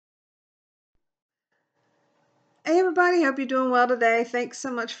Hey everybody, hope you're doing well today. Thanks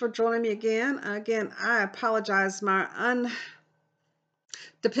so much for joining me again. Again, I apologize my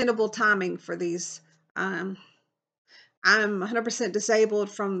undependable timing for these. Um, I'm 100%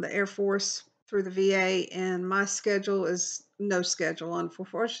 disabled from the Air Force through the VA, and my schedule is no schedule,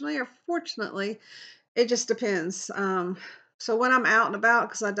 unfortunately or fortunately. It just depends. So when I'm out and about,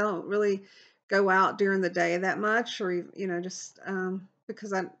 because I don't really go out during the day that much, or just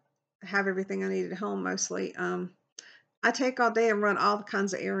because I have everything I need at home mostly. I take all day and run all the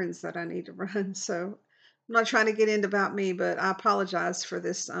kinds of errands that I need to run. So I'm not trying to get into about me, but I apologize for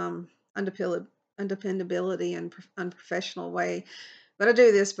this undependability and unprofessional way that I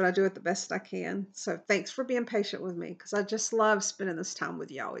do this, but I do it the best I can. So thanks for being patient with me because I just love spending this time with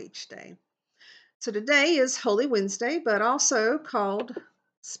y'all each day. So today is Holy Wednesday, but also called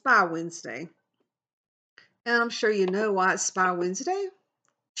Spy Wednesday. And I'm sure you know why it's Spy Wednesday.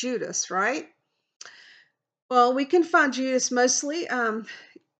 Judas, right? Well, we can find Judas mostly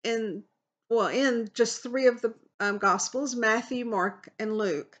in in just three of the Gospels: Matthew, Mark, and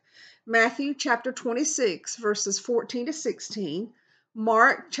Luke. Matthew chapter 26, verses 14 to 16.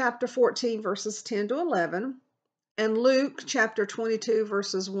 Mark chapter 14, verses 10 to 11. And Luke chapter 22,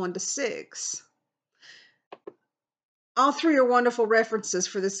 verses 1 to 6. All three are wonderful references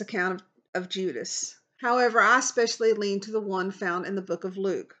for this account of Judas. However, I especially lean to the one found in the book of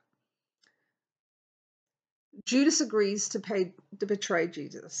Luke. Judas agrees to betray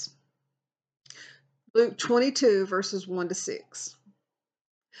Jesus. Luke 22, verses 1 to 6.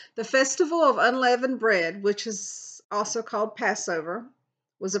 The festival of unleavened bread, which is also called Passover,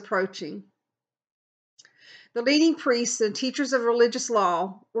 was approaching. The leading priests and teachers of religious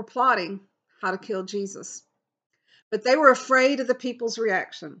law were plotting how to kill Jesus, but they were afraid of the people's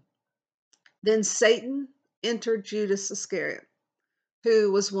reaction. Then Satan entered Judas Iscariot,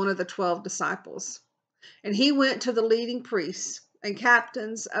 who was one of the 12 disciples, and he went to the leading priests and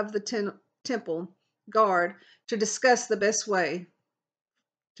captains of the temple guard to discuss the best way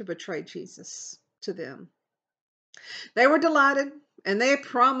to betray Jesus to them. They were delighted, and they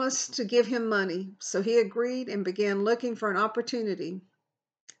promised to give him money. So he agreed and began looking for an opportunity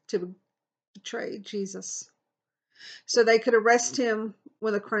to betray Jesus so they could arrest him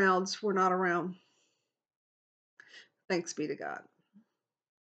when the crowds were not around. Thanks be to God.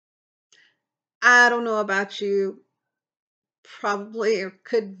 I don't know about you. Probably it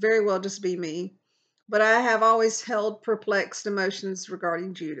could very well just be me, but I have always held perplexed emotions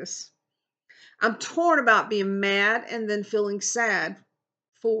regarding Judas. I'm torn about being mad and then feeling sad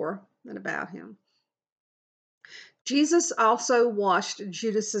for and about him. Jesus also washed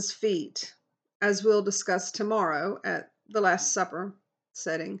Judas's feet, as we'll discuss tomorrow at the Last Supper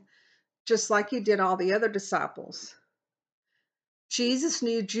setting, just like he did all the other disciples. Jesus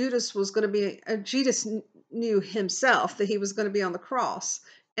knew Judas knew himself that he was going to be on the cross.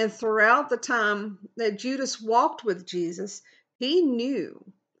 And throughout the time that Judas walked with Jesus, he knew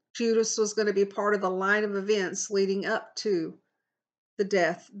Judas was going to be part of the line of events leading up to the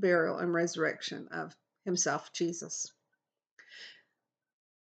death, burial, and resurrection of himself, Jesus.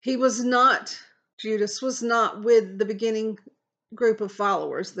 Judas was not with the beginning group of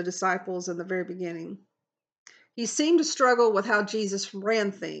followers, the disciples in the very beginning. He seemed to struggle with how Jesus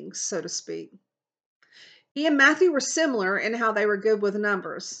ran things, so to speak. He and Matthew were similar in how they were good with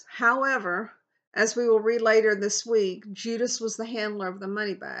numbers. However, as we will read later this week, Judas was the handler of the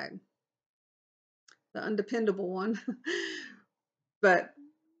money bag, the undependable one. But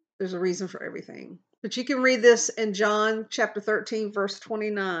there's a reason for everything. But you can read this in John chapter 13, verse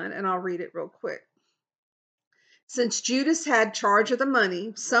 29, and I'll read it real quick. Since Judas had charge of the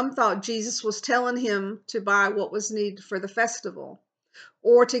money, some thought Jesus was telling him to buy what was needed for the festival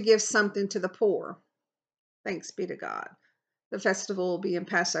or to give something to the poor. Thanks be to God. The festival being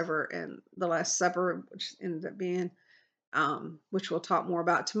Passover and the Last Supper, which ended up being, which we'll talk more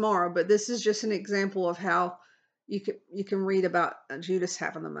about tomorrow. But this is just an example of how you can read about Judas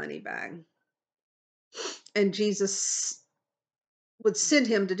having the money bag. And Jesus would send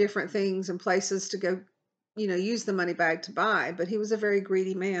him to different things and places to go, use the money bag to buy. But he was a very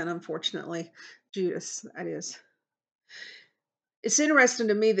greedy man, unfortunately. Judas, that is. It's interesting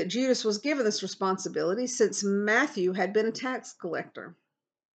to me that Judas was given this responsibility since Matthew had been a tax collector.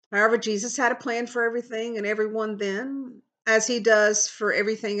 However, Jesus had a plan for everything and everyone then, as he does for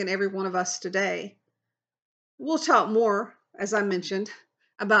everything and every one of us today. We'll talk more, as I mentioned,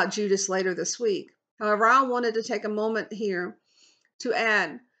 about Judas later this week. However, I wanted to take a moment here to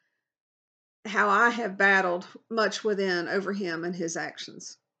add how I have battled much within over him and his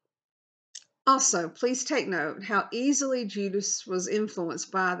actions. Also, please take note how easily Judas was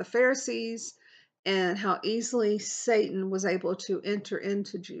influenced by the Pharisees and how easily Satan was able to enter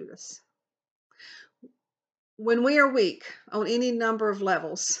into Judas. When we are weak on any number of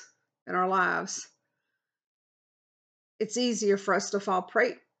levels in our lives, it's easier for us to fall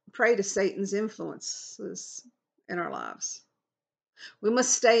prey to Satan's influences in our lives. We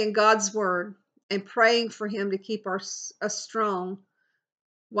must stay in God's word and praying for him to keep us strong,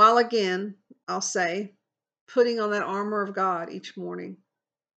 while again, I'll say, putting on that armor of God each morning.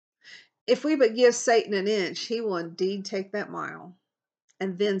 If we but give Satan an inch, he will indeed take that mile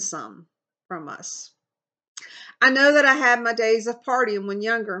and then some from us. I know that I had my days of partying when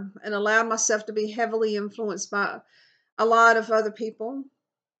younger and allowed myself to be heavily influenced by a lot of other people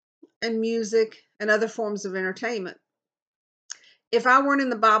and music and other forms of entertainment. If I weren't in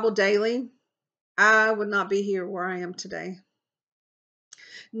the Bible daily, I would not be here where I am today.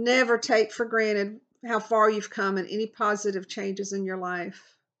 Never take for granted how far you've come and any positive changes in your life.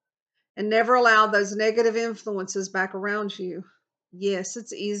 And never allow those negative influences back around you. Yes,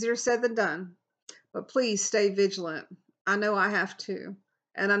 it's easier said than done, but please stay vigilant. I know I have to.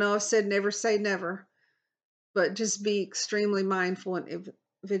 And I know I've said never say never, but just be extremely mindful and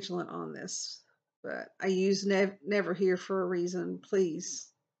vigilant on this. But I use never here for a reason. Please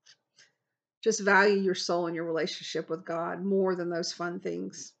just value your soul and your relationship with God more than those fun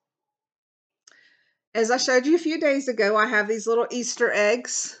things. As I showed you a few days ago, I have these little Easter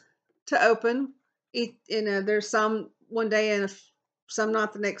eggs to open. There's some one day and some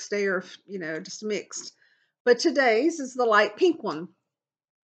not the next day, or just mixed. But today's is the light pink one,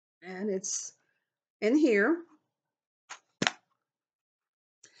 and it's in here.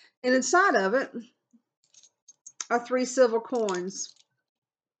 And inside of it are 3 silver coins.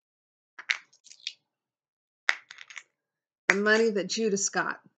 The money that Judas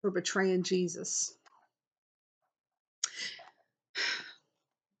got for betraying Jesus.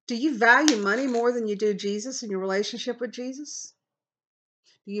 Do you value money more than you do Jesus and your relationship with Jesus?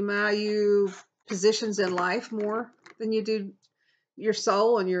 Do you value positions in life more than you do your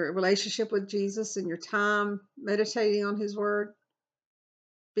soul and your relationship with Jesus and your time meditating on his word?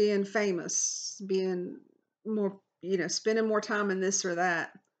 Being famous, being more, spending more time in this or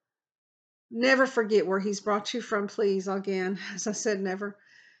that. Never forget where he's brought you from, please. Again, as I said, never.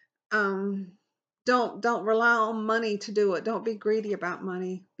 Don't rely on money to do it. Don't be greedy about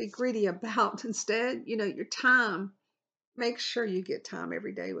money. Be greedy about instead, your time. Make sure you get time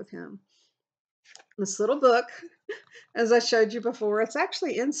every day with him. This little book, as I showed you before, it's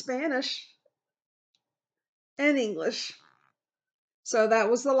actually in Spanish and English. So that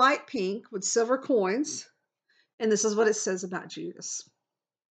was the light pink with silver coins. And this is what it says about Judas.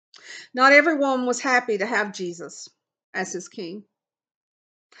 Not everyone was happy to have Jesus as his king.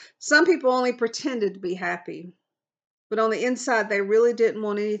 Some people only pretended to be happy, but on the inside, they really didn't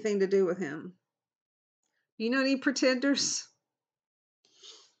want anything to do with him. You know any pretenders?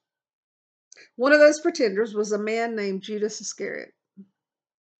 One of those pretenders was a man named Judas Iscariot.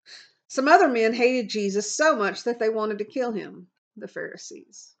 Some other men hated Jesus so much that they wanted to kill him, the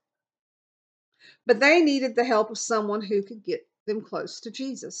Pharisees. But they needed the help of someone who could get them close to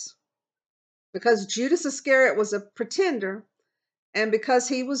Jesus. Because Judas Iscariot was a pretender, and because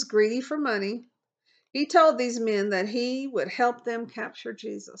he was greedy for money, he told these men that he would help them capture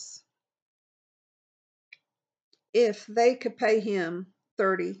Jesus if they could pay him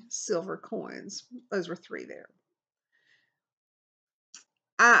 30 silver coins. Those were 3 there.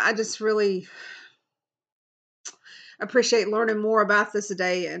 I just really appreciate learning more about this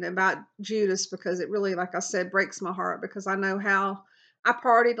today and about Judas, because it really, like I said, breaks my heart, because I know how I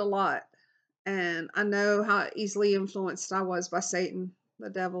partied a lot, and I know how easily influenced I was by Satan, the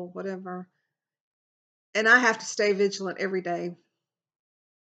devil, whatever. And I have to stay vigilant every day.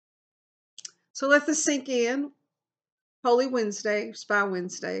 So let this sink in. Holy Wednesday, Spy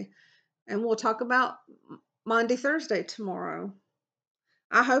Wednesday, and we'll talk about Monday, Thursday tomorrow.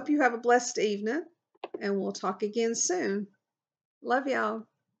 I hope you have a blessed evening, and we'll talk again soon. Love y'all.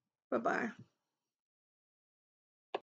 Bye-bye.